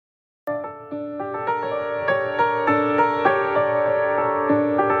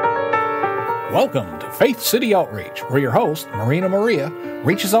Welcome to Faith City Outreach, where your host, Marina Maria,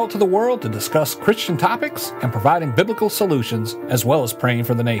 reaches out to the world to discuss Christian topics and providing biblical solutions, as well as praying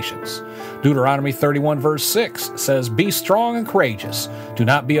for the nations. Deuteronomy 31 verse 6 says, "Be strong and courageous. Do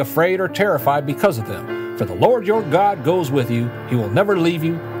not be afraid or terrified because of them. For the Lord your God goes with you. He will never leave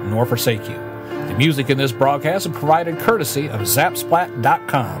you nor forsake you." The music in this broadcast is provided courtesy of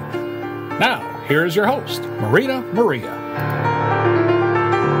Zapsplat.com. Now, here is your host, Marina Maria.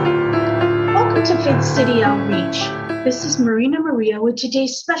 Welcome to Faith City Outreach. This is Marina Maria with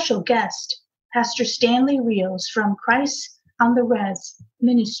today's special guest, Pastor Stanley Rios from Christ on the Rez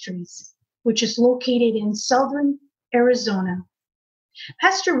Ministries, which is located in southern Arizona.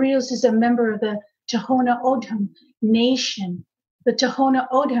 Pastor Rios is a member of the Tohono O'odham Nation. The Tohono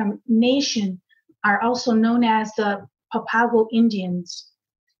O'odham Nation are also known as the Papago Indians,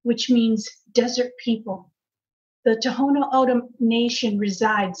 which means desert people. The Tohono O'odham Nation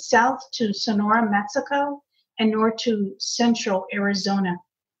resides south to Sonora, Mexico, and north to central Arizona.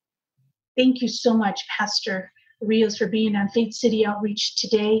 Thank you so much, Pastor Rios, for being on Faith City Outreach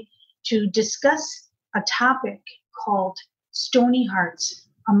today to discuss a topic called Stony Hearts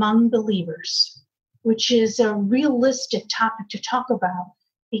Among Believers, which is a realistic topic to talk about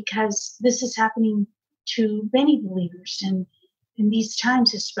because this is happening to many believers, and in these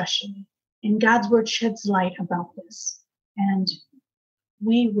times especially. And God's word sheds light about this. And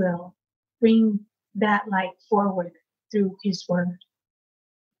we will bring that light forward through his word.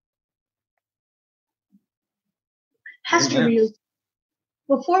 Pastor Rios,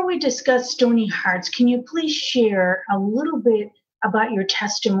 before we discuss Stony Hearts, can you please share a little bit about your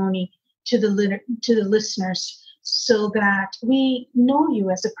testimony to the listeners so that we know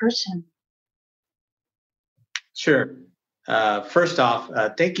you as a person? Sure. First off,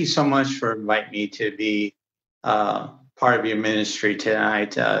 thank you so much for inviting me to be part of your ministry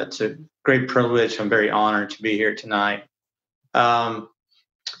tonight. It's a great privilege. I'm very honored to be here tonight. My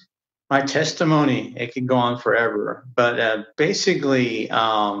testimony, it could go on forever, but basically,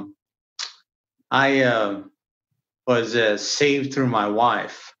 I was saved through my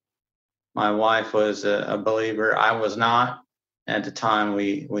wife. My wife was a believer. I was not at the time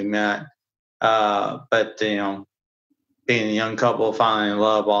we met, but being a young couple, falling in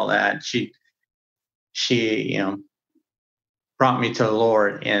love, all that, she brought me to the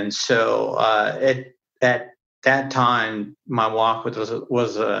Lord. And so at that time, my walk was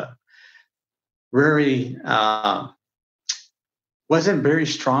a very wasn't very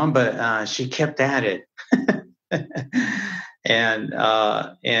strong, but she kept at it. and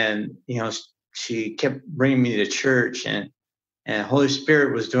she kept bringing me to church, and Holy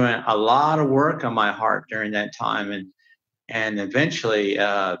Spirit was doing a lot of work on my heart during that time. And eventually,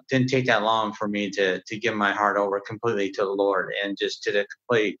 didn't take that long for me to give my heart over completely to the Lord and just did a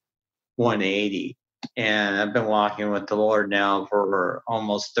complete 180. And I've been walking with the Lord now for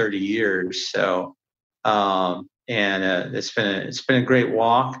almost 30 years. So, it's been a great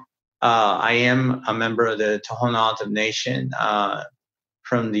walk. I am a member of the Tohono O'odham Nation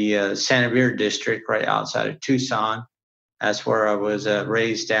from the Santa Vera district, right outside of Tucson. That's where I was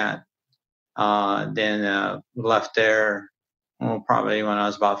raised at. Then left there. Probably when I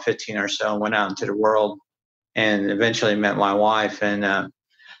was about 15 or so, went out into the world and eventually met my wife. And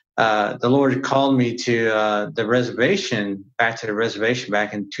the Lord called me to the reservation, back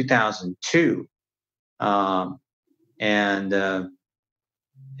in 2002.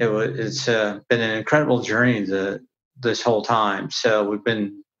 It's been an incredible journey this whole time. So we've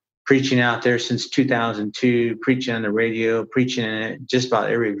been preaching out there since 2002, preaching on the radio, preaching in just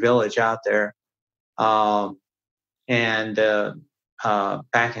about every village out there.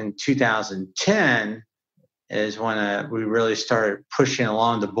 Back in 2010 is when we really started pushing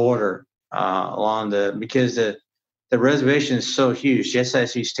along the border, because the reservation is so huge. Just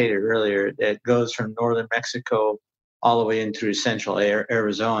as you stated earlier, it goes from northern Mexico all the way in through central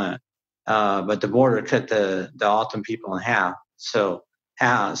Arizona. But the border cut the O'odham people in half. So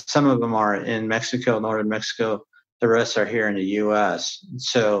some of them are in Mexico, northern Mexico. The rest are here in the U.S.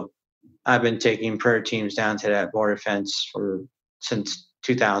 So I've been taking prayer teams down to that border fence since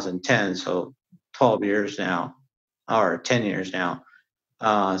 2010, so 12 years now, or 10 years now.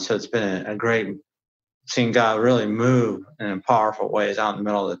 So it's been a great seeing God really move in powerful ways out in the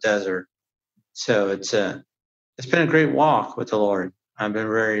middle of the desert. So it's been a great walk with the Lord. I've been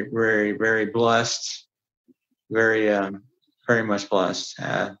very, very, very blessed, very, very much blessed.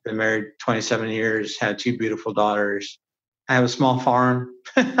 Been married 27 years, had 2 beautiful daughters. I have a small farm,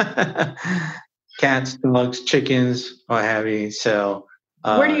 cats, dogs, chickens, what have you. So,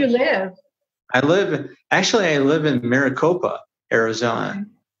 where do you live? I live in Maricopa, Arizona.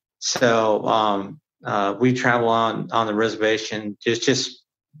 So we travel on the reservation, just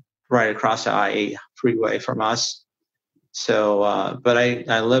right across the I-8 freeway from us. So, but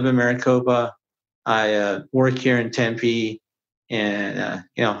I live in Maricopa. I work here in Tempe, and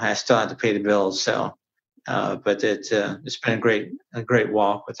I still have to pay the bills. So, but it's been a great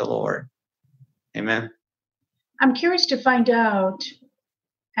walk with the Lord. Amen. I'm curious to find out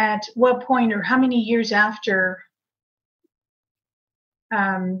at what point or how many years after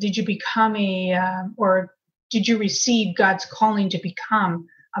did you become or did you receive God's calling to become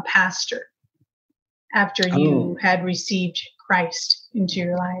a pastor after you had received Christ into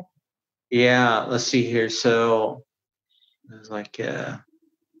your life? Yeah, let's see here. So it was like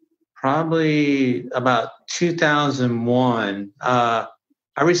probably about 2001. I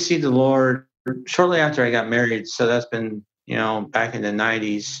received the Lord shortly after I got married. So that's been, back in the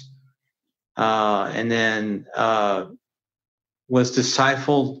 90s. And then was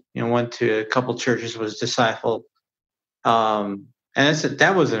discipled, went to a couple churches, was discipled. And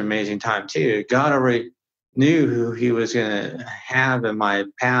that was an amazing time too. God already knew who he was going to have in my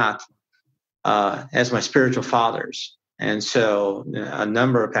path as my spiritual fathers. And so a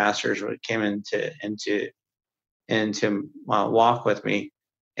number of pastors came into walk with me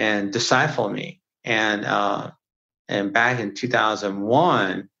and disciple me. And back in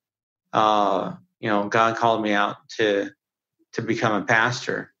 2001, God called me out to become a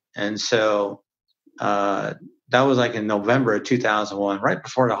pastor. And so that was like in November of 2001, right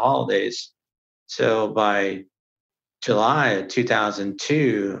before the holidays. So by July of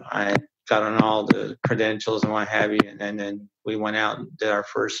 2002, I got on all the credentials and what have you. And then we went out and did our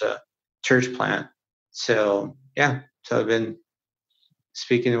first church plant. So, yeah. So I've been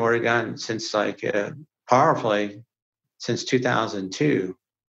speaking the word of God since powerfully since 2002,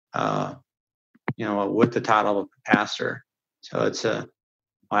 with the title of pastor. So it's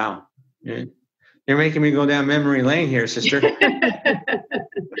wow. You're making me go down memory lane here, sister.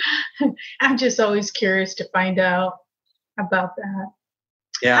 I'm just always curious to find out about that.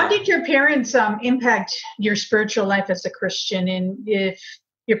 Yeah. How did your parents impact your spiritual life as a Christian? And if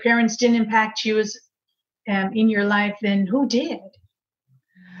your parents didn't impact you as in your life, then who did?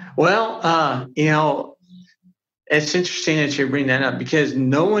 Well, it's interesting that you bring that up because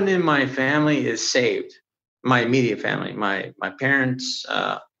no one in my family is saved. My immediate family, my parents,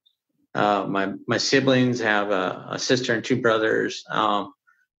 my siblings have a sister and two brothers.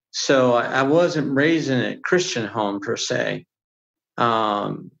 So I wasn't raised in a Christian home per se.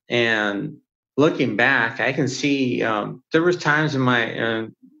 And looking back, I can see there was times in my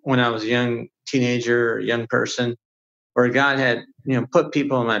when I was a young teenager or young person where God had put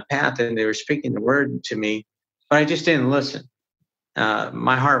people in my path and they were speaking the word to me, but I just didn't listen.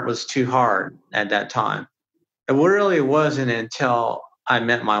 My heart was too hard at that time. It really wasn't until I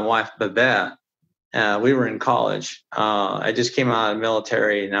met my wife, Babette. We were in college. I just came out of the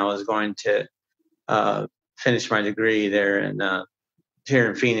military and I was going to finish my degree there here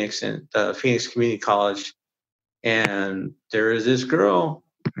in Phoenix, in Phoenix Community College. And there was this girl,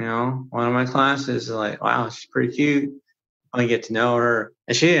 one of my classes, like, wow, she's pretty cute. I want to get to know her.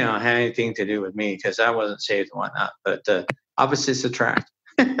 And she didn't have anything to do with me because I wasn't saved and whatnot, but opposites attract.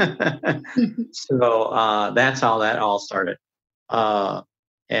 So that's how that all started.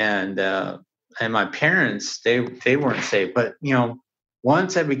 And my parents, they weren't saved, but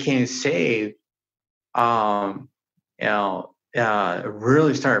once I became saved, really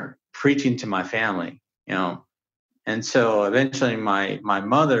started preaching to my family, and so eventually my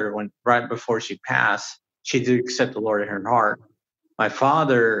mother, right before she passed, she did accept the Lord in her heart. My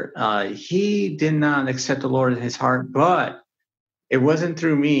father, he did not accept the Lord in his heart, but it wasn't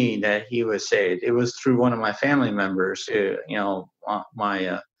through me that he was saved. It was through one of my family members,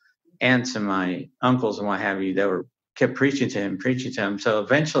 my aunts and my uncles and what have you, that kept preaching to him. So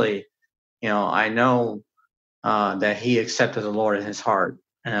eventually, I know that he accepted the Lord in his heart.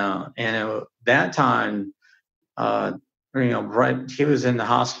 That time, right, he was in the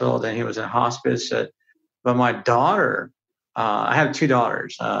hospital, then he was in hospice. But my daughter, I have two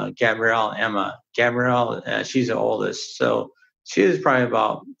daughters, Gabrielle and Emma. Gabrielle, she's the oldest. So she was probably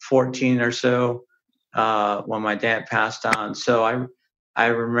about 14 or so when my dad passed on. So I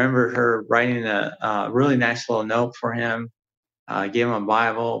remember her writing a really nice little note for him, gave him a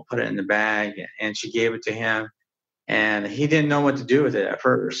Bible, put it in the bag, and she gave it to him. And he didn't know what to do with it at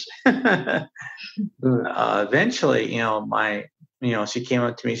first. Eventually, she came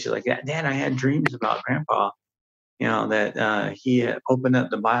up to me. She's like, "Dad, I had dreams about Grandpa. That he had opened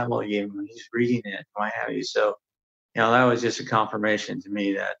up the Bible, he's reading it, what have you." So, that was just a confirmation to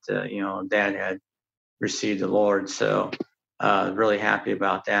me that Dad had received the Lord. So, really happy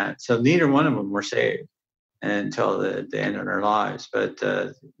about that. So neither one of them were saved until the end of their lives. But,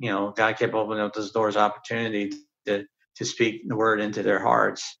 God kept opening up those doors, opportunity to speak the word into their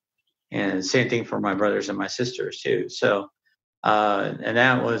hearts. And same thing for my brothers and my sisters too. So, and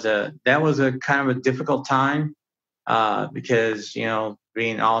that was a kind of a difficult time, because,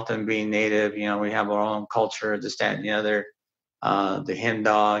 being Alton, being native, we have our own culture, this, that, and the other, the hen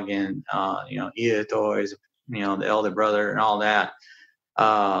dog and, Iato is, the elder brother and all that.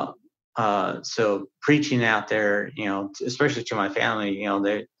 So preaching out there, especially to my family,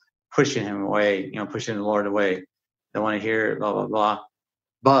 they're pushing him away, pushing the Lord away. They want to hear it, blah, blah, blah.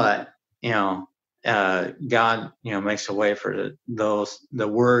 But, God, makes a way for the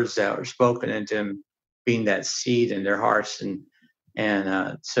words that were spoken into him being that seed in their hearts.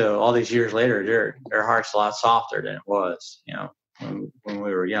 And so all these years later, their heart's a lot softer than it was, when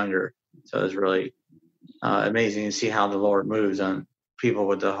we were younger. So it's really amazing to see how the Lord moves on people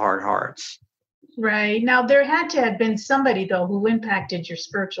with the hard hearts. Right. Now, there had to have been somebody, though, who impacted your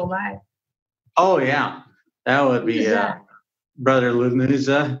spiritual life. Oh, yeah. That would be Brother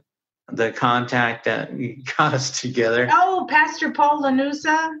Lanuza, the contact that got us together. Oh, Pastor Paul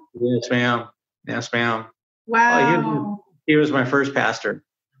Lanuza? Yes, ma'am. Yes, ma'am. Wow. He was my first pastor.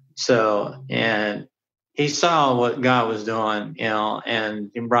 So, and he saw what God was doing,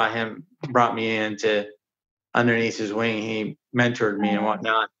 and he brought me into underneath his wing. He mentored me and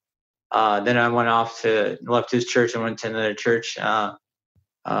whatnot. Then I left his church and went to another church,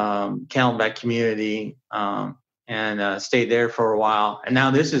 Camelback Community, and stayed there for a while. And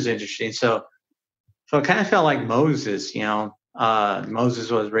now this is interesting. So it kind of felt like Moses,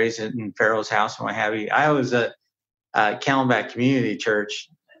 Moses was raised in Pharaoh's house and what have you. I was at Camelback Community Church.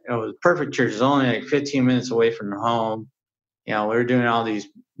 It was a perfect church. It was only like 15 minutes away from home. We were doing all these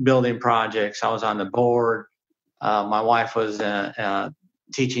building projects. I was on the board. My wife was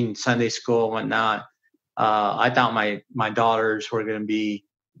teaching Sunday school and whatnot. I thought my daughters were going to be,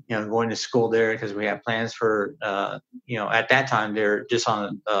 going to school there because we had plans for, at that time they're just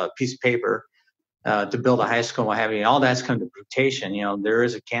on a piece of paper to build a high school and what have you. All that's come to fruition. There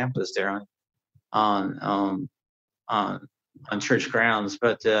is a campus there on church grounds,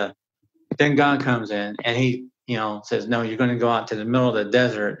 but then God comes in and he, says, no, you're going to go out to the middle of the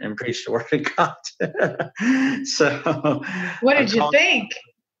desert and preach the word of God. So what did you think?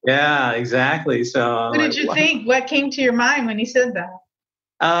 Yeah, exactly. So what did you think? What came to your mind when he said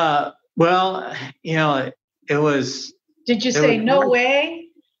that? Well, it was. Did you say no way?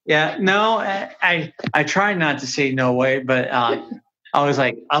 Yeah, no, I tried not to say no way, but I was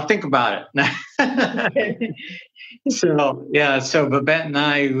like, I'll think about it. So Babette and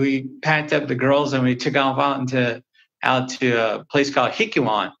I, we packed up the girls and we took off out to a place called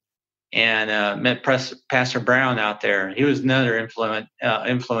Hikiwan and met Pastor Brown out there. He was another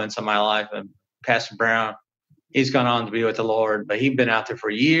influence on my life. And Pastor Brown, he's gone on to be with the Lord, but he'd been out there for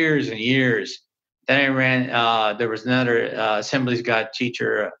years and years. Then I ran. There was another Assemblies of God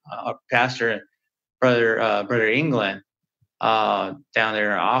teacher, pastor, brother England, down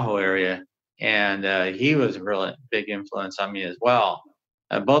there in Ajo area. And he was a really big influence on me as well.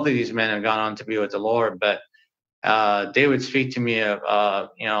 Both of these men have gone on to be with the Lord, but they would speak to me of,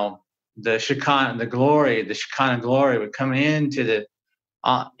 the Shekinah glory would come into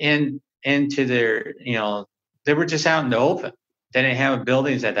their, they were just out in the open. They didn't have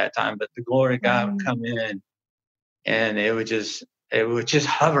buildings at that time, but the glory of God would come in, and it would just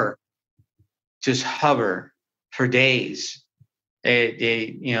hover for days.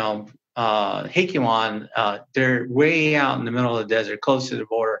 Hikiwan, they're way out in the middle of the desert, close to the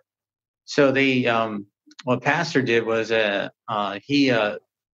border. So what Pastor did was he dug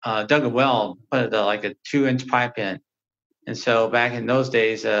a well, put like a 2-inch pipe in. And so back in those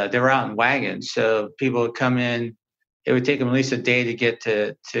days, they were out in wagons. So people would come in. It would take them at least a day to get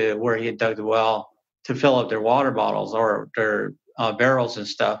to where he had dug the well to fill up their water bottles or their barrels and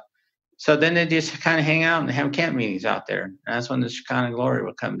stuff. So then they just kind of hang out and have camp meetings out there. And that's when the Shekinah glory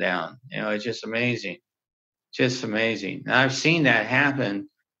would come down. It's just amazing. Just amazing. And I've seen that happen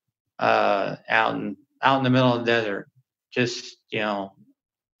out in the middle of the desert. Just,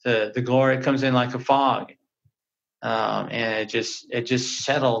 the glory comes in like a fog. And it just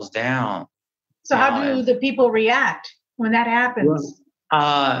settles down. So how do the people react when that happens?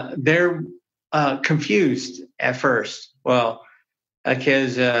 They're confused at first. Well,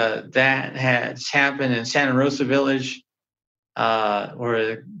 because that has happened in Santa Rosa Village, where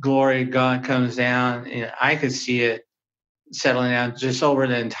the glory of God comes down. And I could see it settling down just over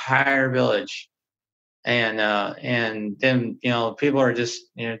the entire village. And then, people are just,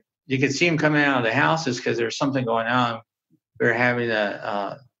 you could see them coming out of the houses because there's something going on. we were having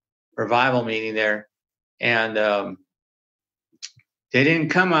a revival meeting there, and they didn't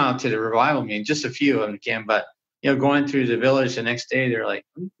come out to the revival meeting. Just a few of them came, but going through the village the next day, they're like,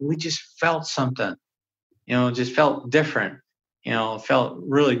 we just felt something, just felt different, felt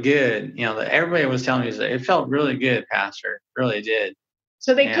really good. Everybody was telling me it felt really good, Pastor, it really did.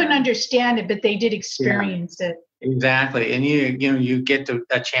 So they couldn't understand it, but they did experience it. Exactly, and you get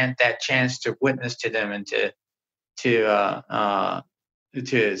that chance to witness to them and to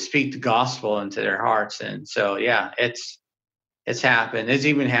speak the gospel into their hearts. And so it's happened. It's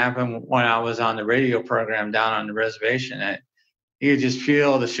even happened when I was on the radio program down on the reservation. You could just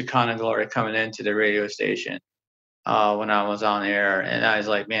feel the Shekinah glory coming into the radio station when I was on air, and I was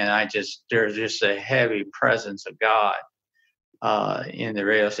like, man, there's just a heavy presence of God in the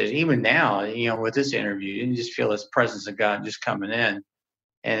radio station. Even now, with this interview, you can just feel this presence of God just coming in,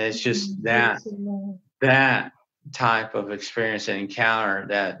 and it's just that type of experience and encounter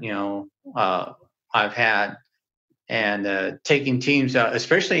that I've had, and taking teams out,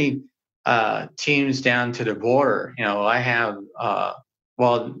 especially teams down to the border. I have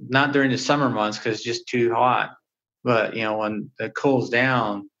not during the summer months because it's just too hot, but when it cools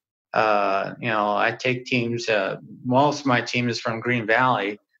down, I take teams. Most of my team is from Green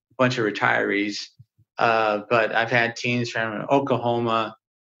Valley, a bunch of retirees, but I've had teams from Oklahoma,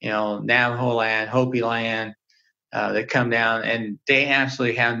 Navajo land, Hopi land. They come down and they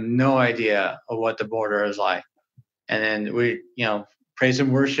absolutely have no idea of what the border is like. And then we, praise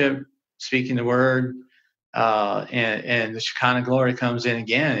and worship, speaking the word, and the Shekinah glory comes in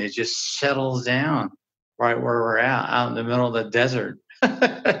again. It just settles down right where we're out in the middle of the desert.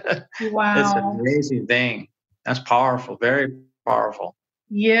 Wow. It's an amazing thing. That's powerful, very powerful.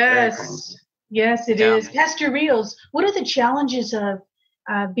 Yes. Very powerful. Yes, it is. Pastor Rios, what are the challenges of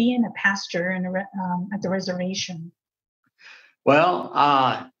being a pastor at the reservation?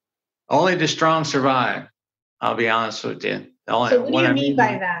 Well, only the strong survive. I'll be honest with you. So what do you mean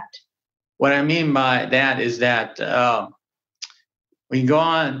by that? What I mean by that is that when you go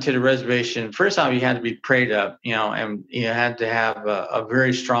on to the reservation, first off, you had to be prayed up, and you had to have a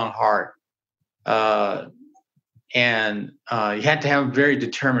very strong heart. And you had to have a very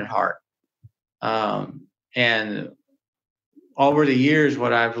determined heart. And over the years,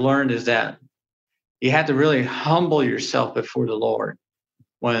 what I've learned is that you have to really humble yourself before the Lord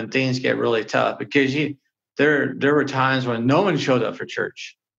when things get really tough, because there were times when no one showed up for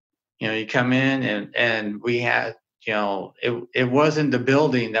church. You come in and we had, it wasn't the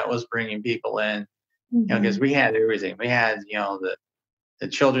building that was bringing people in, because we had everything. We had, the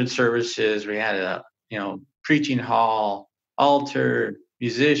children's services, we had a, preaching hall, altar,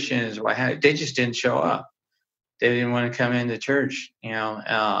 musicians, they just didn't show up. They didn't want to come into church,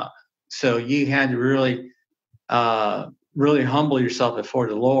 so you had to really, really humble yourself before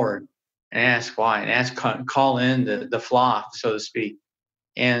the Lord and ask why, and call in the flock, so to speak,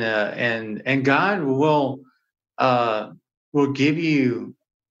 and God will give you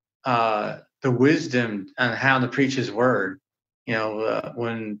the wisdom on how to preach His word. I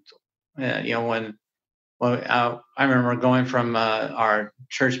remember going from our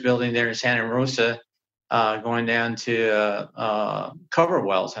church building there in Santa Rosa, going down to Cover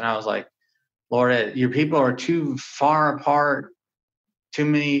Wells, and I was like, Lord, your people are too far apart, too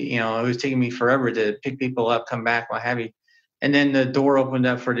many, it was taking me forever to pick people up, come back, what have you. And then the door opened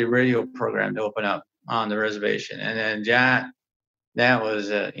up for the radio program to open up on the reservation. And then that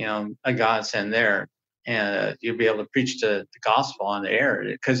was, a godsend there. And you'll be able to preach the gospel on the air,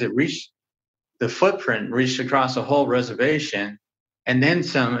 because the footprint reached across the whole reservation and then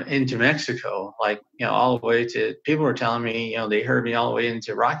some into Mexico, all the way to, people were telling me, they heard me all the way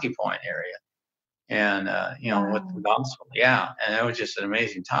into Rocky Point area. And, with the gospel. Yeah. And that was just an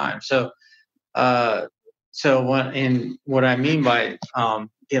amazing time. So what I mean by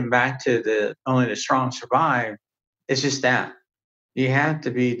getting back to only the strong survive, it's just that you have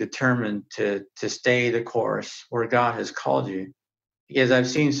to be determined to stay the course where God has called you. Because I've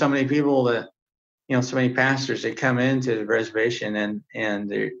seen so many people that, so many pastors that come into the reservation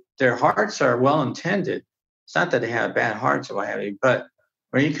and their hearts are well intended. It's not that they have bad hearts or what have you, but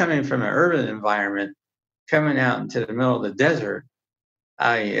when you come in from an urban environment, coming out into the middle of the desert,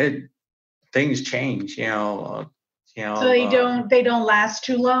 things change. So they don't last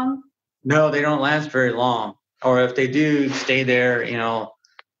too long. No, they don't last very long. Or if they do stay there,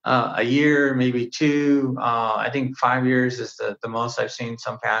 a year, maybe two. I think 5 years is the most I've seen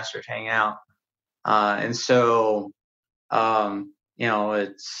some pastors hang out. And so,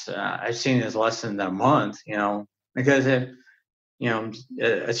 it's I've seen it as less than a month. Because if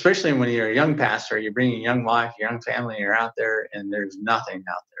especially when you're a young pastor, you're bringing a young wife, young family, you're out there, and there's nothing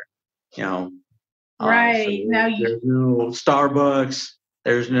out there. Right. So Now there's no Starbucks,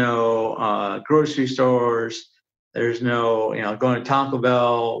 there's no grocery stores, there's no, going to Taco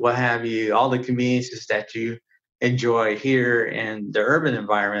Bell, what have you. All the conveniences that you enjoy here in the urban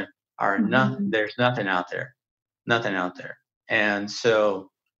environment are nothing. There's nothing out there, and so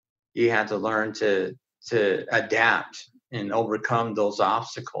you have to learn to adapt and overcome those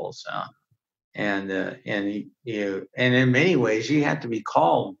obstacles. And in many ways, you have to be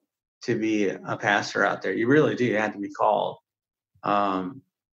called to be a pastor out there. You really do. You have to be called. And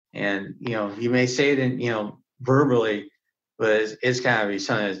you may say it verbally, but it's got to be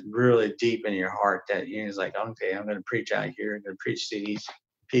something that's really deep in your heart that it's like, okay, I'm going to preach out here. I'm going to preach to these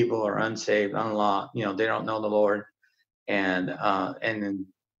people who are unsaved, unlocked. They don't know the Lord, and then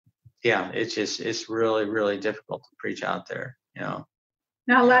it's really, really difficult to preach out there. Now,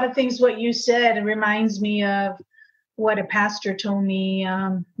 a lot of things what you said, it reminds me of what a pastor told me.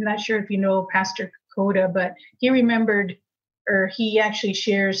 I'm not sure if you know Pastor Koda, but he remembered, or he actually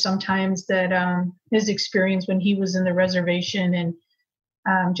shares sometimes that his experience when he was in the reservation,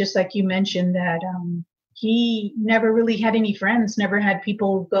 and just like you mentioned, that he never really had any friends, never had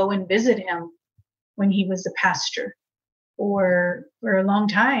people go and visit him when he was a pastor for a long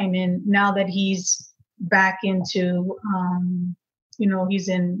time. And now that he's back into he's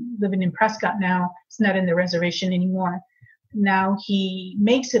living in Prescott now. He's not in the reservation anymore. Now he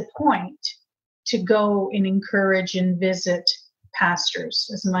makes a point to go and encourage and visit pastors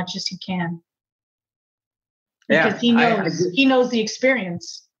as much as he can. Because he knows the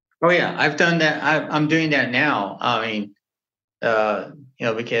experience. Oh yeah, I've done that. I'm doing that now. I mean,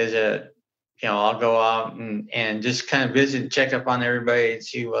 because I'll go out and just kind of visit, check up on everybody, and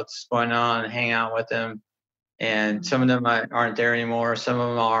see what's going on, and hang out with them. And some of them aren't there anymore. Some of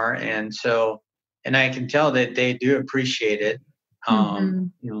them are. And so, and I can tell that they do appreciate it.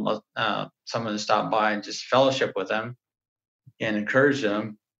 Some of them stop by and just fellowship with them and encourage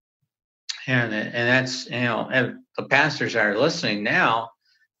them. And that's, if the pastors are listening now,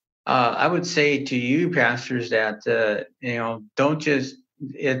 I would say to you pastors that, don't just,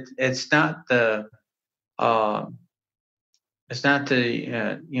 it's not the, if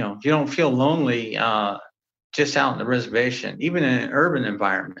you don't feel lonely, just out in the reservation, even in an urban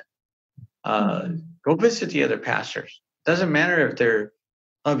environment, go visit the other pastors. Doesn't matter if they're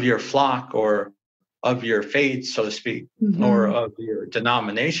of your flock or of your faith, so to speak, or of your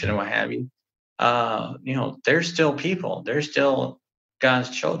denomination or what have you. They're still people. They're still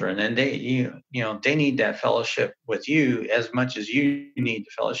God's children, and they need that fellowship with you as much as you need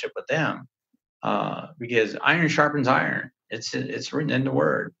to fellowship with them, because iron sharpens iron. It's written in the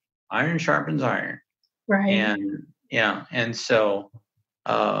Word. Iron sharpens iron. Right. And so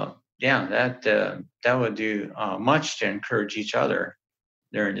that would do much to encourage each other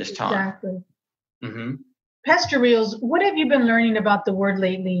during this time. Exactly. Pastor Rios, what have you been learning about the Word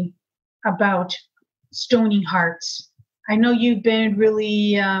lately about stony hearts? I know you've been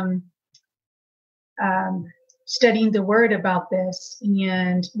really studying the Word about this,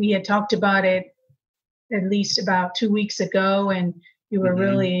 and we had talked about it at least about 2 weeks ago, and you were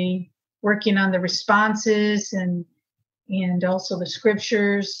really working on the responses and also the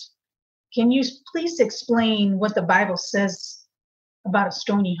scriptures. Can you please explain what the Bible says about a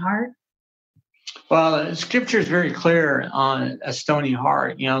stony heart? Well, the scripture is very clear on a stony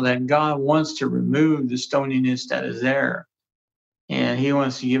heart, that God wants to remove the stoniness that is there. And he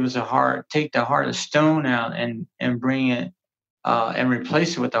wants to give us a heart, take the heart of stone out and bring it and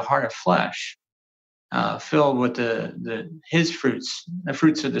replace it with a heart of flesh, filled with his fruits, the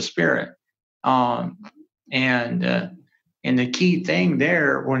fruits of the Spirit. And the key thing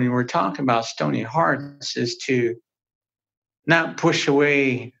there when we're talking about stony hearts is to not push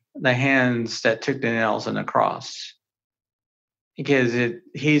away the hands that took the nails on the cross, because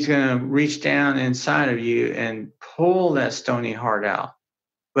he's going to reach down inside of you and pull that stony heart out.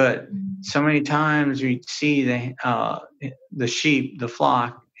 But so many times we see the sheep, the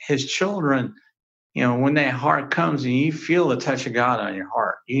flock, his children, when that heart comes and you feel the touch of God on your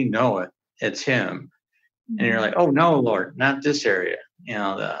heart, it's him. And you're like, oh no, Lord, not this area.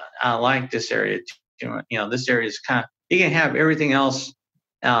 I like this area. This area is kind of, you can have everything else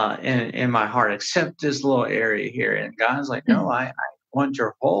in my heart except this little area here. And God's like, no, I want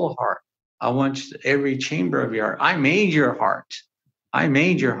your whole heart. I want every chamber of your heart. I made your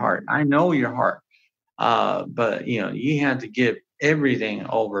heart. I know your heart. But you have to give everything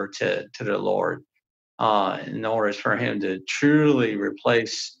over to the Lord in order for him to truly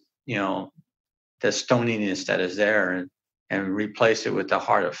replace, the stoniness that is there. and replace it with the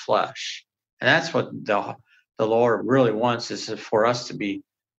heart of flesh. And that's what the Lord really wants, is for us to be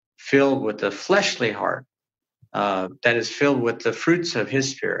filled with the fleshly heart that is filled with the fruits of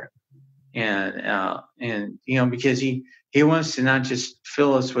His Spirit. And because He wants to not just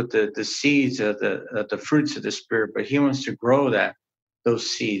fill us with the seeds of the fruits of the Spirit, but He wants to grow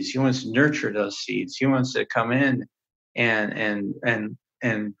those seeds. He wants to nurture those seeds. He wants to come in and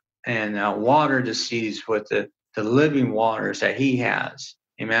water the seeds with the living waters that He has.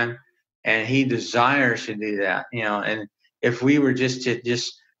 Amen. And He desires to do that. And if we were just to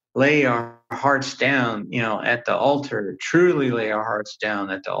lay our hearts down, at the altar, truly lay our hearts down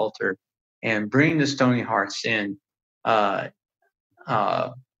at the altar, and bring the stony hearts in,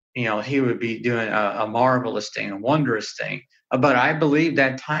 He would be doing a marvelous thing, a wondrous thing. But I believe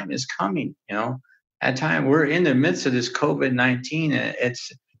that time is coming. That time, we're in the midst of this COVID-19.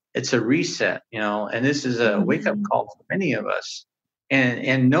 It's a reset, and this is a wake up call for many of us.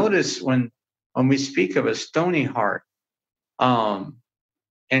 And notice when we speak of a stony heart, and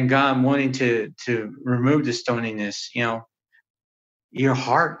God wanting to remove the stoniness, your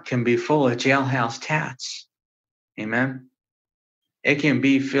heart can be full of jailhouse tats. Amen. It can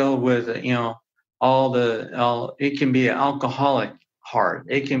be filled with, it can be an alcoholic heart.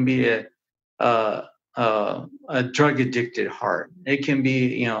 It can be a drug addicted heart. It can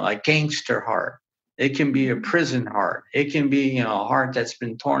be, a gangster heart. It can be a prison heart. It can be, a heart that's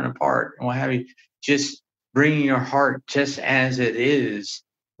been torn apart and what have you. Just bringing your heart just as it is,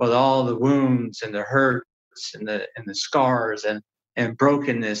 with all the wounds and the hurts and the scars and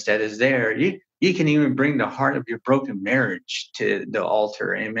brokenness that is there. You can even bring the heart of your broken marriage to the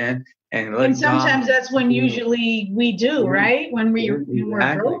altar. Amen. And sometimes that's when usually we do, right? When we're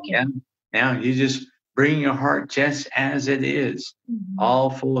broken. Yeah. Now you just bring your heart just as it is, all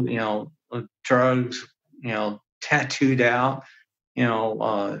full of, drugs, tattooed out,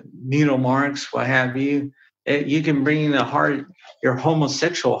 needle marks, what have you. You can bring the heart, your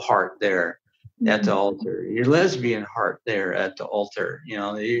homosexual heart there at the altar, your lesbian heart there at the altar,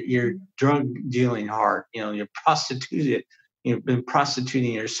 your drug dealing heart, you're prostituted, you've been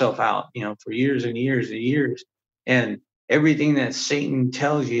prostituting yourself out, for years and years and years. And everything that Satan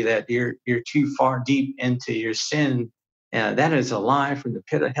tells you that you're too far deep into your sin, that is a lie from the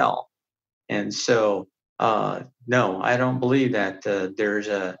pit of hell. And so, no, I don't believe that there's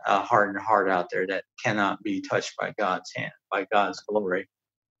a hardened heart out there that cannot be touched by God's hand, by God's glory,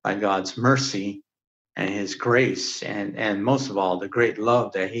 by God's mercy and His grace, and most of all, the great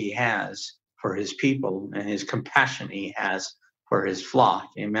love that He has for His people and His compassion He has for His flock.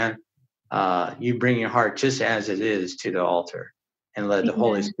 Amen. You bring your heart just as it is to the altar and let the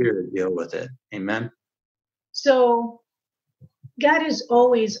Holy Spirit deal with it. Amen. So God is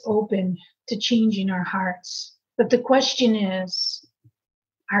always open to changing our hearts. But the question is,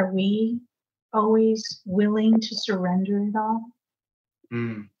 are we always willing to surrender it all?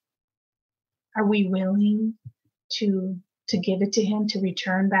 Are we willing to give it to Him, to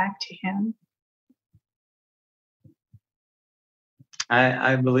return back to Him?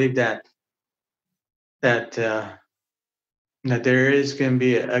 I believe that there is going to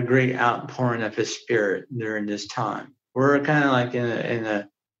be a great outpouring of His Spirit during this time. We're kind of like in a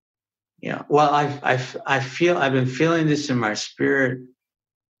I've been feeling this in my spirit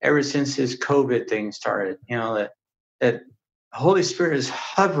ever since this COVID thing started. That the Holy Spirit is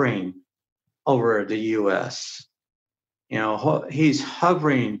hovering over the U.S. He's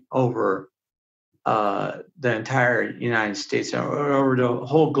hovering over the entire United States, or over the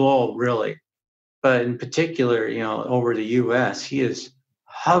whole globe, really. But in particular, over the U.S., He is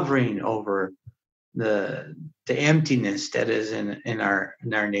hovering over the emptiness that is in our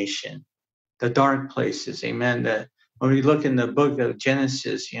nation, the dark places. Amen. That when we look in the book of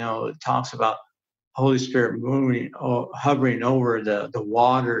Genesis, it talks about Holy Spirit hovering over the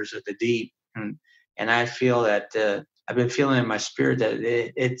waters of the deep, and I feel that I've been feeling in my spirit that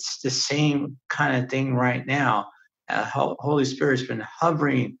it's the same kind of thing right now. Holy Spirit's been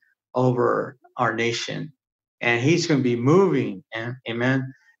hovering over our nation, and He's going to be moving.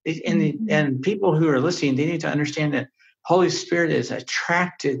 Amen. And people who are listening, they need to understand that Holy Spirit is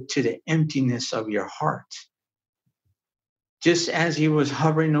attracted to the emptiness of your heart. Just as He was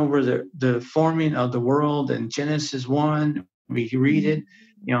hovering over the forming of the world in Genesis 1, we read it,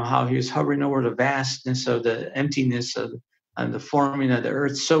 how He was hovering over the vastness of the emptiness of the forming of the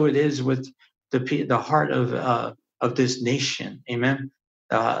earth. So it is with the heart of this nation. Amen.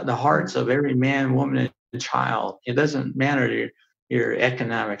 The hearts of every man, woman, and child. It doesn't matter your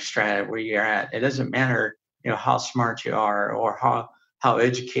economic strata where you're at. It doesn't matter, how smart you are, or how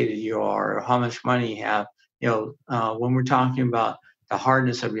educated you are, or how much money you have. when we're talking about the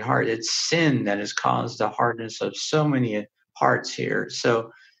hardness of your heart, it's sin that has caused the hardness of so many hearts here.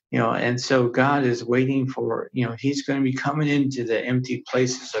 So, and so God is waiting for, he's going to be coming into the empty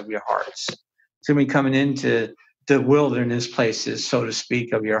places of your hearts. He's going to be coming into the wilderness places, so to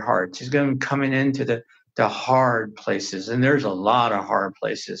speak, of your hearts. He's going to be coming into the hard places. And there's a lot of hard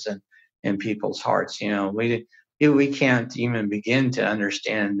places in people's hearts. We can't even begin to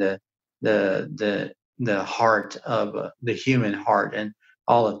understand the heart of the human heart and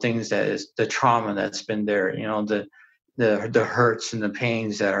all the things that is the trauma that's been there, the hurts and the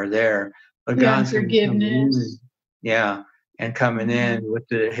pains that are there. But God's forgiveness. And coming in with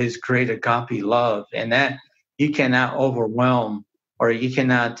his great agape love, and that you cannot overwhelm, or you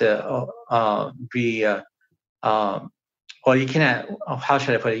cannot you cannot, how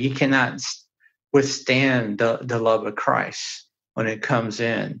should I put it? You cannot withstand the love of Christ when it comes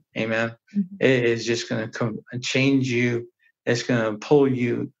in. Amen. Mm-hmm. It is just going to come and change you. It's going to pull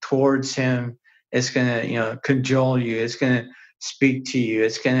you towards him. It's going to, cajole you. It's going to speak to you.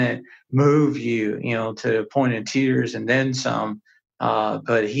 It's going to move you, to the point of tears and then some.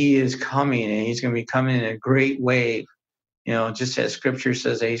 But he is coming, and he's going to be coming in a great wave. Just as Scripture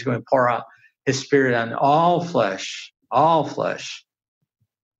says that he's going to pour out his Spirit on all flesh.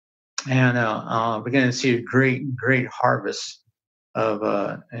 And we're going to see a great, great harvest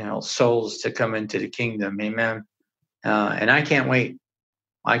of souls to come into the kingdom. Amen. And I can't wait.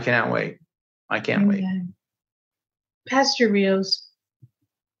 I cannot wait. I can't wait. Pastor Rios,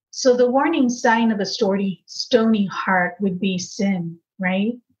 so the warning sign of a stony heart would be sin,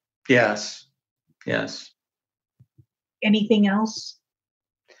 right? Yes. Anything else?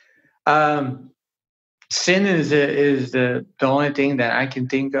 Sin is the only thing that I can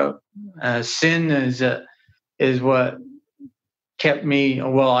think of. Sin is what kept me.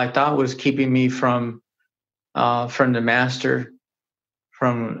 Well, I thought was keeping me from the Master,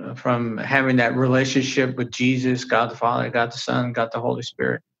 from having that relationship with Jesus, God the Father, God the Son, God the Holy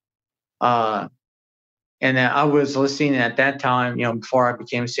Spirit. And I was listening at that time, before I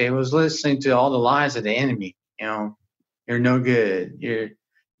became saved, I was listening to all the lies of the enemy. You're no good. You're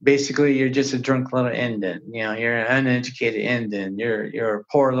just a drunk little Indian. You're an uneducated Indian. You're a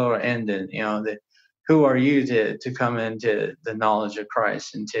poor little Indian. Who are you to come into the knowledge of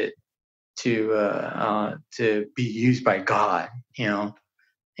Christ and to be used by God?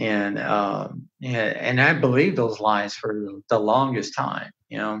 And I believed those lies for the longest time.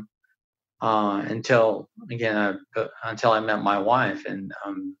 Until I met my wife, and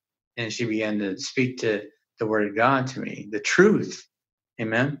she began to speak to the Word of God to me, the truth.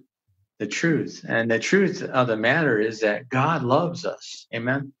 Amen. The truth. And the truth of the matter is that God loves us.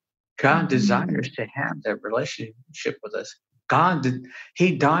 Amen. God desires to have that relationship with us.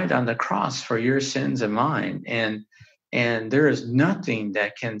 He died on the cross for your sins and mine. And there is nothing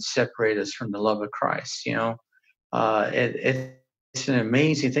that can separate us from the love of Christ. It's an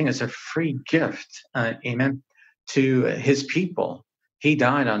amazing thing. It's a free gift. Amen. To his people. He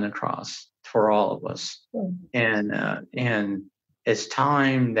died on the cross for all of us. And it's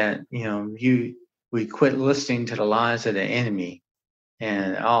time that, we quit listening to the lies of the enemy,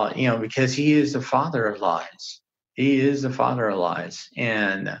 and because he is the father of lies. He is the father of lies,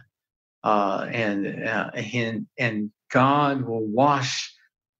 and God will wash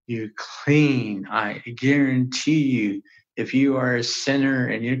you clean. I guarantee you, if you are a sinner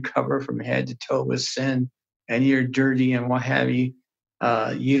and you're covered from head to toe with sin, and you're dirty and what have you,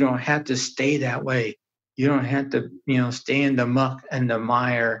 you don't have to stay that way. You don't have to, stay in the muck and the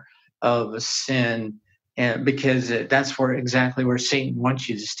mire of sin, and because that's exactly where Satan wants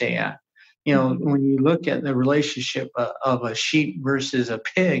you to stay at. When you look at the relationship of a sheep versus a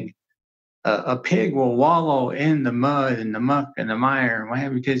pig will wallow in the mud and the muck and the mire and what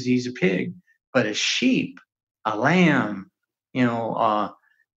have you, because he's a pig. But a sheep, a lamb,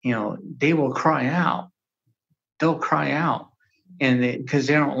 they will cry out. They'll cry out. And because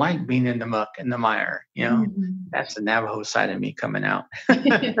they don't like being in the muck and the mire, That's the Navajo side of me coming out.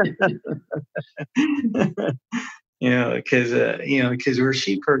 Because we're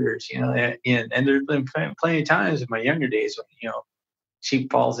sheep herders, and there's been plenty of times in my younger days when,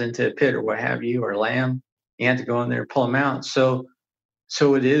 sheep falls into a pit or what have you, or lamb, you have to go in there and pull them out. So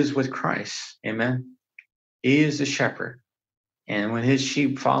it is with Christ. Amen. He is the shepherd. And when his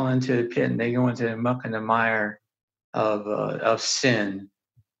sheep fall into the pit and they go into the muck and the mire of sin,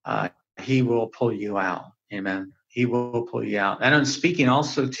 he will pull you out. Amen. He will pull you out. And I'm speaking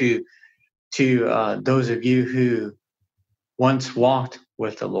also to those of you who once walked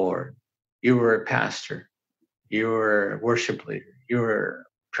with the Lord. You were a pastor. You were a worship leader. You were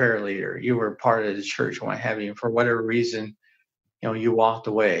prayer leader. You were part of the church and what have you. And for whatever reason, you walked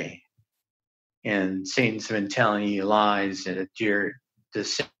away, and Satan's been telling you lies that the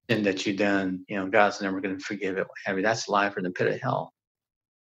sin that you've done, God's never going to forgive it. What have you. That's a lie from the pit of hell,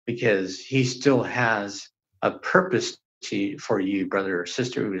 because he still has a purpose for you, brother or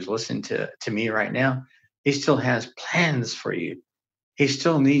sister who is listening to me right now. He still has plans for you. He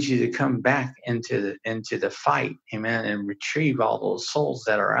still needs you to come back into the fight, amen, and retrieve all those souls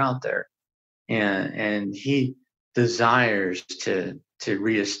that are out there. And he desires to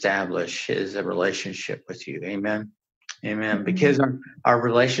reestablish his relationship with you, amen, amen. Mm-hmm. Because our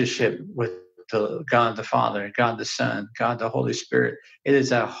relationship with God the Father, God the Son, God the Holy Spirit, it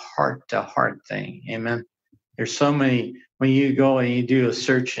is a heart-to-heart thing, amen. There's so many. When you go and you do a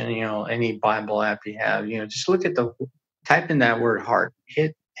search in any Bible app you have, just look at type in that word heart,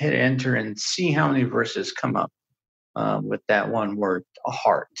 hit enter, and see how many verses come up with that one word, a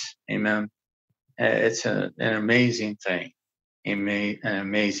heart. Amen. It's an amazing thing. An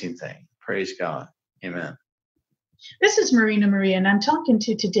amazing thing. Praise God. Amen. This is Marina Maria, and I'm talking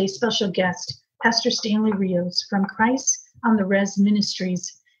to today's special guest, Pastor Stanley Rios from Christ on the Rez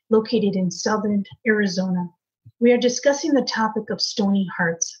Ministries, located in Southern Arizona. We are discussing the topic of stony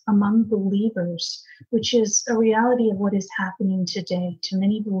hearts among believers, which is a reality of what is happening today to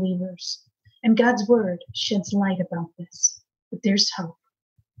many believers. And God's word sheds light about this, but there's hope.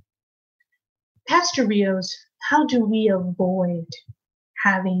 Pastor Rios, how do we avoid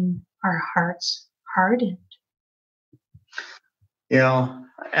having our hearts hardened?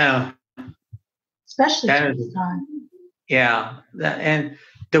 Especially towards God. Yeah, and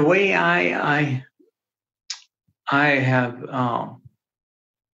the way I have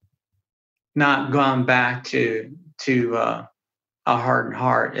not gone back to a hardened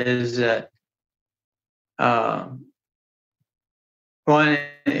heart is that one,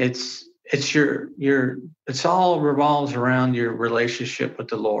 it's all revolves around your relationship with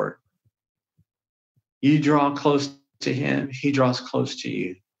the Lord. You draw close to him, he draws close to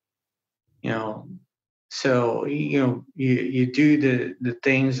you. So you do the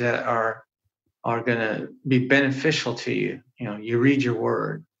things that are going to be beneficial to you. You read your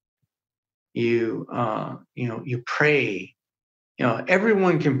word. You pray.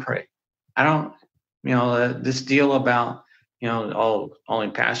 Everyone can pray. I don't. This deal about only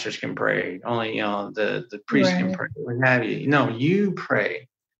pastors can pray. Only the priest can pray. What have you? No, you pray.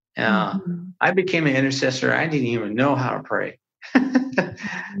 I became an intercessor. I didn't even know how to pray.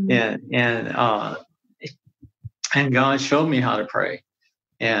 And God showed me how to pray.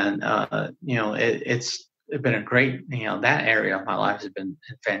 And, it's been a great, that area of my life has been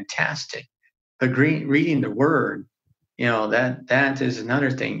fantastic. But reading the word, that is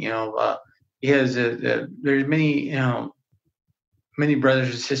another thing, because there's many brothers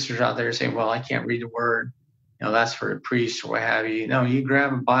and sisters out there saying, well, I can't read the word. That's for a priest or what have you. No, you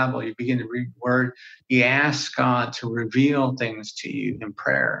grab a Bible, you begin to read the word, you ask God to reveal things to you in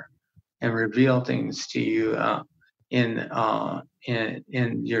prayer and reveal things to you in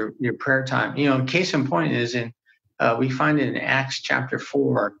your prayer time. Case in point is we find it in Acts chapter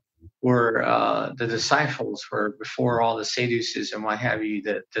 4, where the disciples were before all the Sadducees and what have you,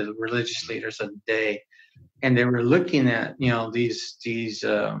 the religious leaders of the day, and they were looking at these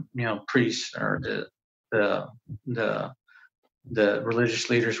priests or the religious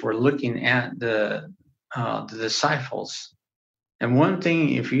leaders were looking at the disciples. And one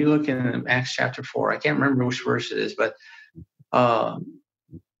thing, if you look in Acts chapter 4, I can't remember which verse it is, but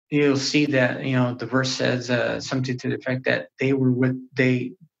you'll see that the verse says something to the effect that they were with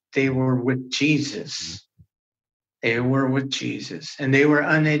Jesus. They were with Jesus, and they were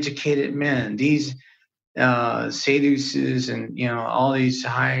uneducated men. These Sadducees and all these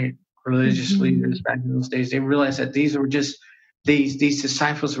high religious leaders back in those days, they realized that these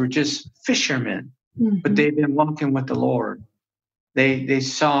disciples were just fishermen, but they've been walking with the Lord. They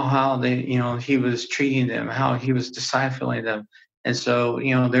saw how he was treating them, how he was discipling them. And so,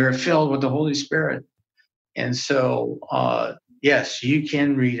 they were filled with the Holy Spirit. And so, yes, you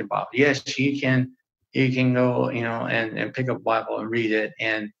can read about it. Yes, you can go, and pick up a Bible and read it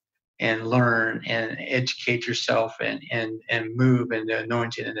and learn and educate yourself and move in the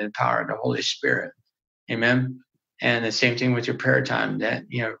anointing and the power of the Holy Spirit. Amen. And the same thing with your prayer time, that,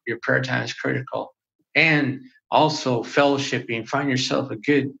 your prayer time is critical. And also fellowshipping, find yourself a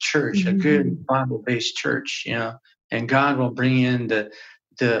good church, a good Bible-based church, and God will bring in the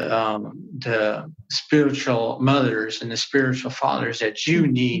spiritual mothers and the spiritual fathers that you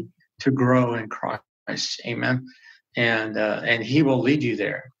need to grow in Christ. Amen. And he will lead you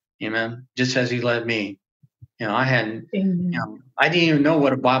there. Amen. Just as he led me. I hadn't, Amen. I didn't even know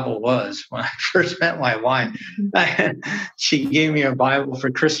what a Bible was when I first met my wife. She gave me a Bible for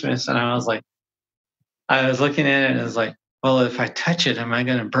Christmas, and I was looking at it, and I was like, well, if I touch it, am I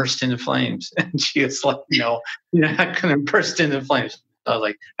going to burst into flames? And she was like, no, you're not going to burst into flames. I was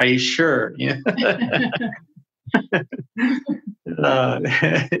like, are you sure? That's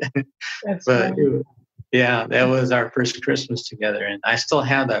But funny. yeah, that was our first Christmas together, and I still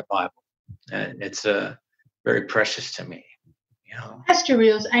have that Bible. It's very precious to me. Pastor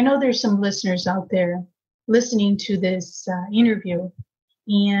Rios, I know there's some listeners out there listening to this interview,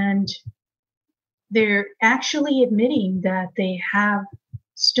 and they're actually admitting that they have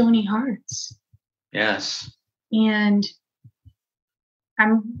stony hearts. Yes. And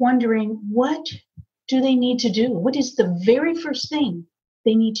I'm wondering, what do they need to do? What is the very first thing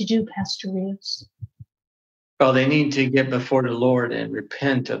they need to do, Pastor Rios? Well, they need to get before the Lord and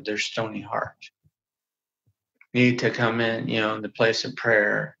repent of their stony heart. Need to come in, in the place of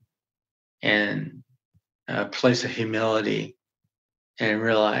prayer and a place of humility, and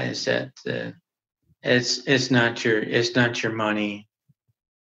realize that it's not your money,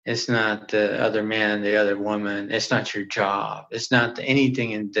 it's not the other man, the other woman, it's not your job, it's not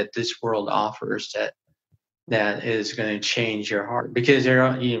anything that this world offers that is going to change your heart. Because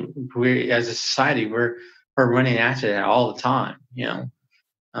we as a society we're running after that all the time.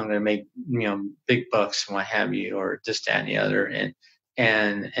 I'm going to make big bucks and what have you, or this, that, and the other,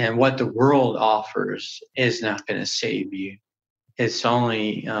 and what the world offers is not going to save you. It's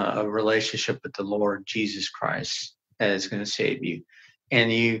only a relationship with the Lord Jesus Christ that is going to save you.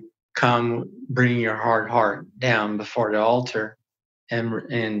 And you come, bring your hard heart down before the altar,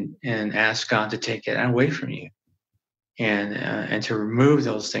 and ask God to take it away from you, and to remove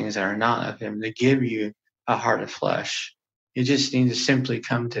those things that are not of Him, to give you a heart of flesh. You just need to simply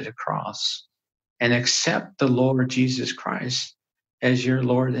come to the cross and accept the Lord Jesus Christ as your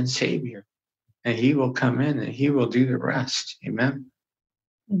Lord and Savior. And He will come in and He will do the rest. Amen.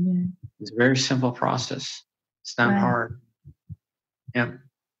 Amen. It's a very simple process. It's not hard. Yeah.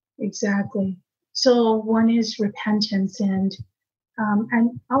 Exactly. So one is repentance. And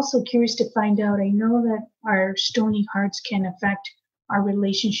I'm also curious to find out, I know that our stony hearts can affect our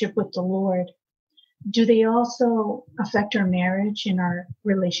relationship with the Lord. Do they also affect our marriage and our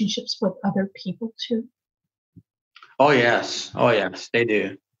relationships with other people too? Oh, yes. They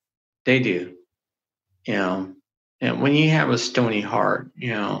do. They do. And when you have a stony heart,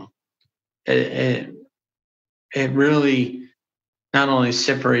 it really not only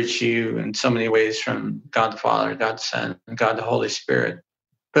separates you in so many ways from God the Father, God the Son, and God the Holy Spirit,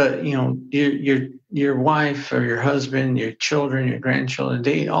 but your wife or your husband, your children, your grandchildren,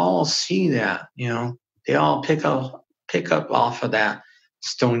 they all see that. They all pick up off of that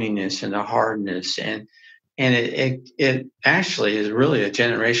stoniness and the hardness, and it actually is really a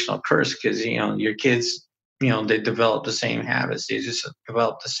generational curse, because your kids, they develop the same habits, they just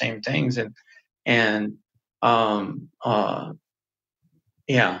develop the same things, because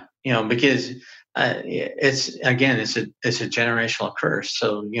it's a generational curse.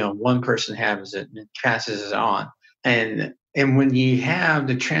 So one person has it and it passes it on, and when you have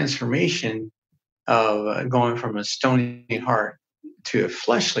the transformation of going from a stony heart to a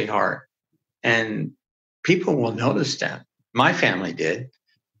fleshly heart, and people will notice that. My family did.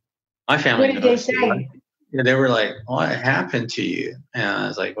 My family. What did they say? They were like, "What happened to you?" And I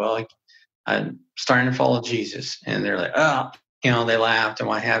was like, "Well, I'm starting to follow Jesus." And they're like, "Oh," they laughed and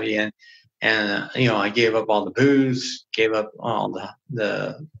what have you. And I gave up all the booze, gave up all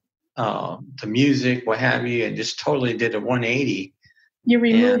the music, what have you, and just totally did a 180. You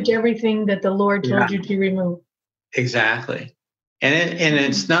removed everything that the Lord told you to remove. Exactly. And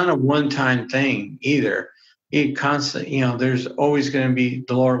it's not a one-time thing either. You constantly, there's always going to be,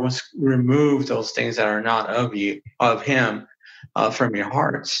 the Lord wants to remove those things that are not of you, of Him, from your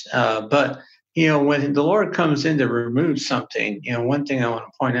hearts. But when the Lord comes in to remove something, one thing I want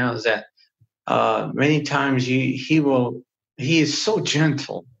to point out is that many times He is so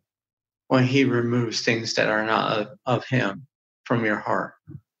gentle when He removes things that are not of Him from your heart.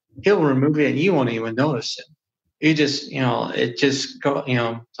 He'll remove it and you won't even notice it. You just, it just go,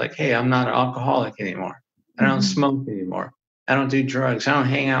 it's like, hey, I'm not an alcoholic anymore. I don't smoke anymore. I don't do drugs. I don't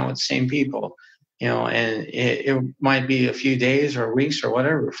hang out with the same people, and it might be a few days or weeks or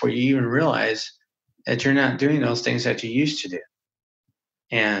whatever before you even realize that you're not doing those things that you used to do.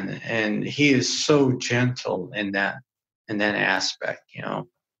 And He is so gentle in that aspect,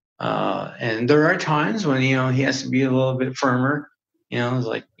 and there are times when, He has to be a little bit firmer, it's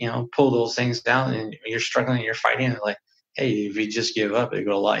like, pull those things down and you're struggling, you're fighting, like, hey, if you just give up, it'll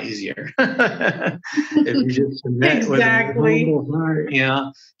go a lot easier. If you just submit with a humble heart,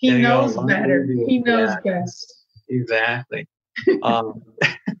 he knows better. He knows best. Exactly. But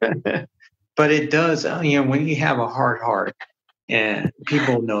it does, when you have a hard heart, and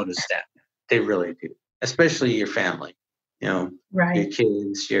people notice that. They really do, especially your family, right. Your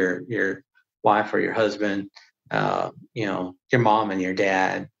kids, your wife or your husband, your mom and your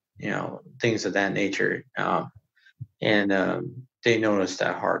dad, things of that nature. And they notice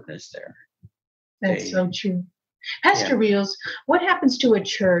that hardness there. That's so true. Pastor Rios, what happens to a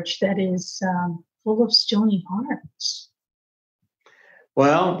church that is full of stony hearts?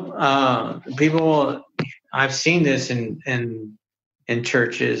 Well, people, I've seen this in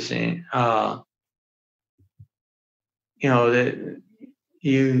churches, and that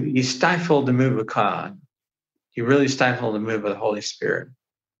you stifle the move of God. You really stifle the move of the Holy Spirit.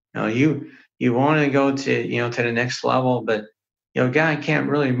 You want to go to to the next level, but God can't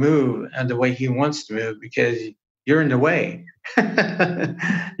really move the way He wants to move because you're in the way.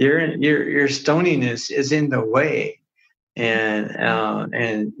 Your stoniness is in the way,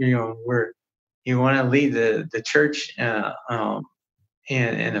 and you want to lead the church in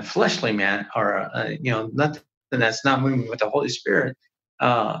a fleshly man, or nothing that's not moving with the Holy Spirit.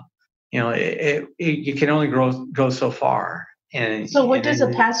 You can only go so far. And so, what does a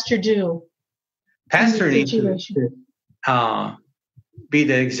pastor do? Pastor needs to be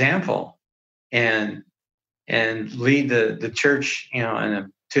the example and lead the church,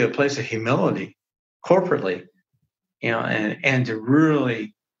 to a place of humility, corporately, and to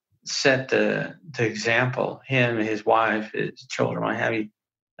really set the example. Him, his wife, his children, what have you,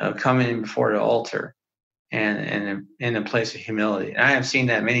 coming before the altar, and in a place of humility. And I have seen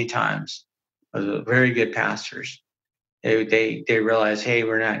that many times with very good pastors. They realize, hey,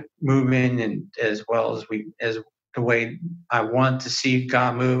 we're not moving and as well as the way I want to see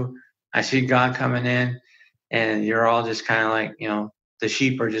God move. I see God coming in, and you're all just kind of like, the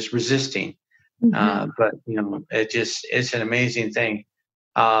sheep are just resisting. Mm-hmm. But it's an amazing thing.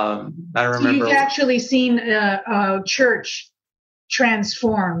 I remember. So you've actually seen a church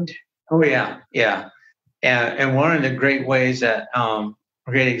transformed. Oh yeah. And one of the great ways that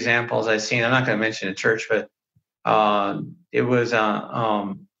great examples I've seen. I'm not going to mention a church, but it was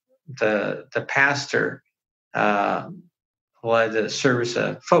the pastor led the service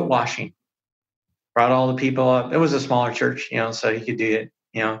of foot washing. Brought all the people up. It was a smaller church, so he could do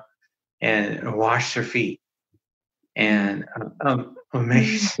it, and wash their feet. And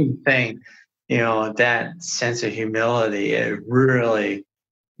amazing thing, that sense of humility, it really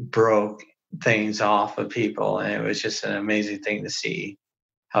broke things off of people, and it was just an amazing thing to see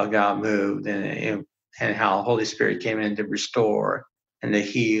how God moved and how the Holy Spirit came in to restore and to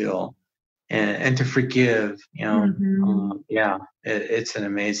heal and to forgive. It's an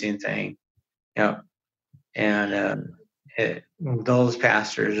amazing thing. And those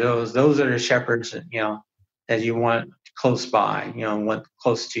pastors, those are the shepherds, that you want close by, want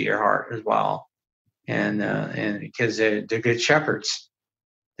close to your heart as well, and because they're good shepherds.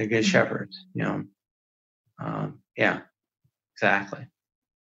 They're good shepherds, exactly.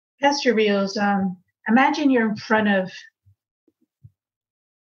 Pastor Rios, imagine you're in front of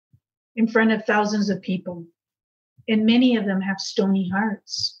thousands of people, and many of them have stony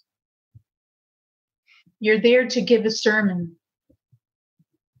hearts. You're there to give a sermon.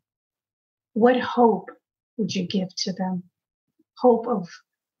 What hope would you give to them? Hope of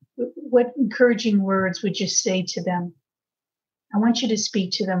what encouraging words would you say to them? I want you to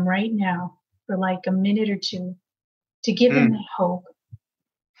speak to them right now for like a minute or two to give them that hope.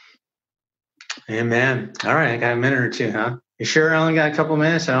 Amen. All right, I got a minute or two, huh? You sure I only got a couple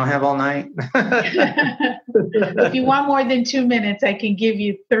minutes? I don't have all night. If you want more than 2 minutes, I can give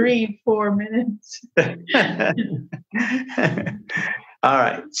you 3-4 minutes. All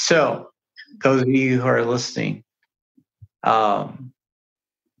right. So those of you who are listening,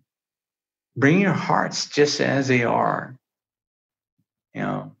 bring your hearts just as they are.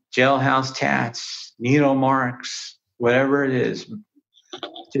 Jailhouse tats, needle marks, whatever it is.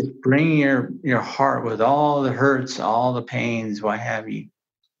 Just bring your heart with all the hurts, all the pains, what have you,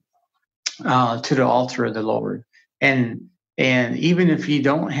 to the altar of the Lord. And even if you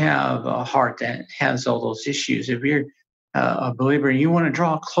don't have a heart that has all those issues, if you're a believer and you want to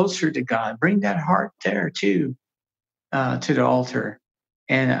draw closer to God, bring that heart there too, to the altar,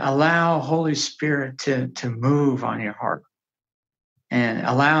 and allow Holy Spirit to move on your heart, and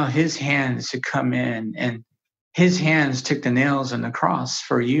allow His hands to come in. And His hands took the nails on the cross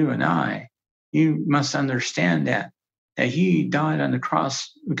for you and I. You must understand that He died on the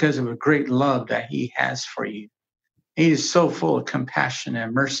cross because of a great love that He has for you. He is so full of compassion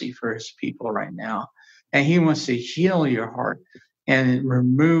and mercy for his people right now. And he wants to heal your heart and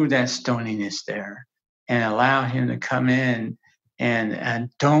remove that stoniness there and allow him to come in and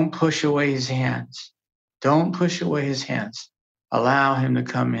don't push away his hands. Don't push away his hands. Allow him to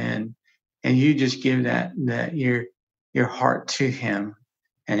come in, and you just give that your heart to him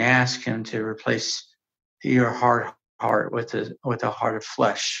and ask him to replace your heart with a heart of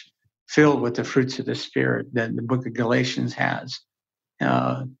flesh, filled with the fruits of the Spirit that the book of Galatians has.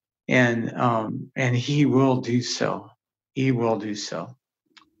 And he will do so. He will do so.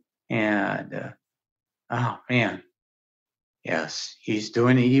 And oh man, yes, he's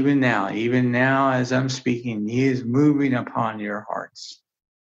doing it even now. Even now, as I'm speaking, he is moving upon your hearts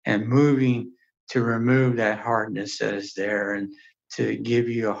and moving to remove that hardness that is there and to give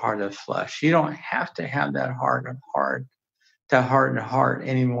you a heart of flesh. You don't have to have that heart to heart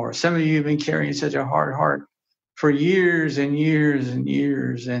anymore. Some of you have been carrying such a hard heart for years and years and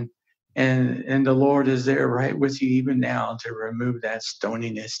years, and the Lord is there right with you even now to remove that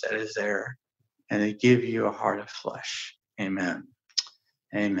stoniness that is there and to give you a heart of flesh. Amen.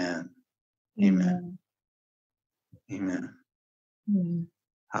 Amen. Amen. Amen. Amen.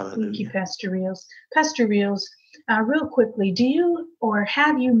 Hallelujah. Thank you, Pastor Rios. Pastor Rios, real quickly, do you or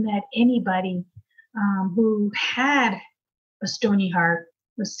have you met anybody who had a stony heart,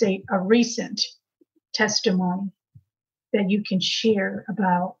 let's say a recent testimony that you can share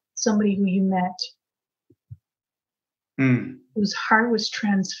about somebody who you met whose heart was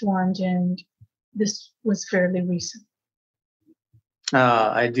transformed, and this was fairly recent?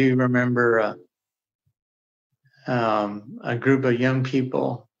 I do remember a group of young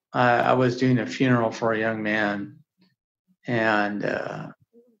people. I was doing a funeral for a young man, and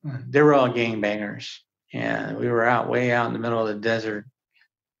they were all gangbangers. And we were way out in the middle of the desert.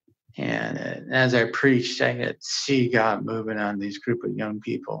 And as I preached, I could see God moving on these group of young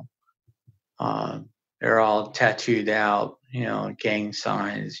people. They're all tattooed out, gang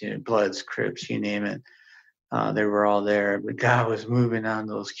signs, Bloods, Crips, you name it. They were all there, but God was moving on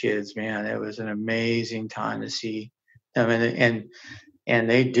those kids, man. It was an amazing time to see them. And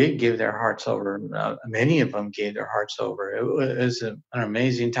they did give their hearts over. Many of them gave their hearts over. It was an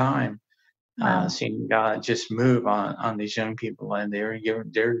amazing time. Seeing God just move on these young people, and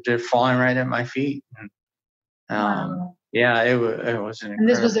they're falling right at my feet. Wow. Yeah, it was an incredible. And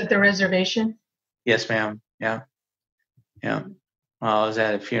this was at the reservation? Yes, ma'am. Yeah. Well, I was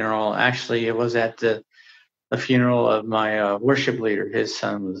at a funeral. Actually, it was at the funeral of my worship leader. His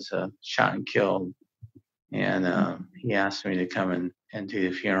son was shot and killed, and he asked me to come and do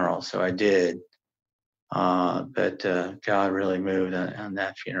the funeral, so I did. But God really moved on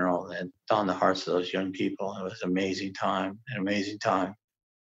that funeral and on the hearts of those young people. It was an amazing time.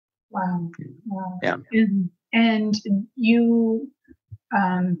 Wow. Yeah. And you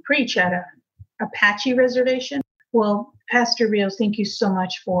preach at a Apache reservation? Well, Pastor Rios, thank you so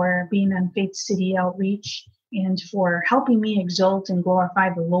much for being on Faith City Outreach and for helping me exalt and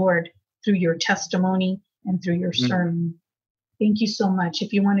glorify the Lord through your testimony and through your sermon. Thank you so much.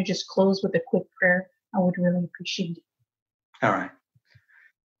 If you want to just close with a quick prayer, I would really appreciate it. All right.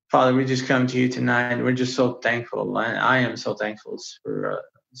 Father, we just come to you tonight. We're just so thankful. And I am so thankful for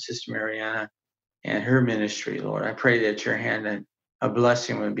Sister Mariana and her ministry, Lord. I pray that your hand and a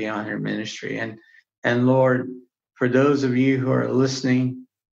blessing would be on her ministry. And Lord, for those of you who are listening,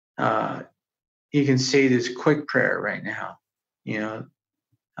 you can say this quick prayer right now.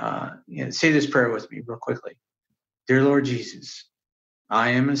 Say this prayer with me real quickly. Dear Lord Jesus, I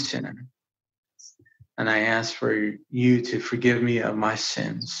am a sinner, and I ask for you to forgive me of my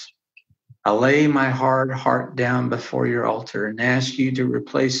sins. I lay my hard heart down before your altar and ask you to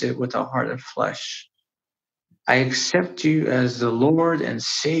replace it with a heart of flesh. I accept you as the Lord and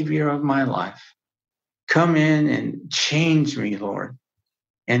Savior of my life. Come in and change me, Lord,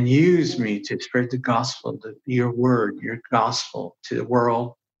 and use me to spread the gospel, your word, your gospel to the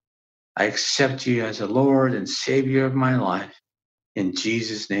world. I accept you as the Lord and Savior of my life. In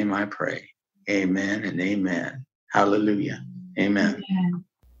Jesus' name I pray. Amen and amen. Hallelujah. Amen. Amen.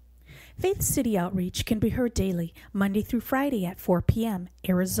 Faith City Outreach can be heard daily, Monday through Friday at 4 p.m.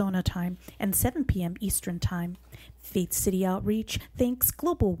 Arizona time and 7 p.m. Eastern time. Faith City Outreach thanks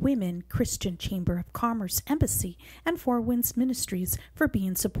Global Women Christian Chamber of Commerce Embassy and Four Winds Ministries for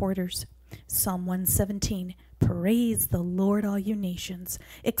being supporters. Psalm 117, Praise the Lord, all you nations.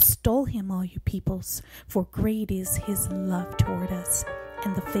 Extol him, all you peoples. For great is his love toward us,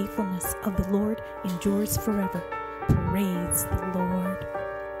 and the faithfulness of the Lord endures forever. Praise the Lord.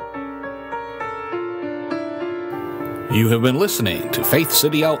 You have been listening to Faith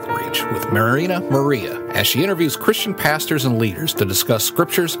City Outreach with Marina Maria as she interviews Christian pastors and leaders to discuss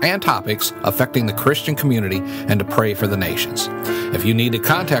scriptures and topics affecting the Christian community and to pray for the nations. If you need to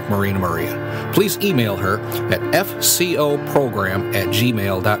contact Marina Maria, please email her at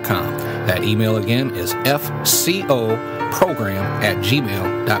fcoprogram@gmail.com. That email again is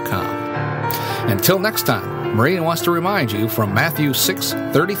fcoprogram@gmail.com. Until next time, Marina wants to remind you from Matthew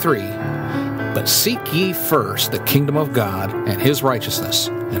 6:33, "But seek ye first the kingdom of God and his righteousness,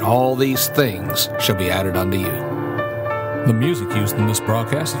 and all these things shall be added unto you." The music used in this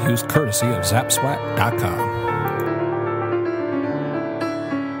broadcast is used courtesy of Zapswap.com.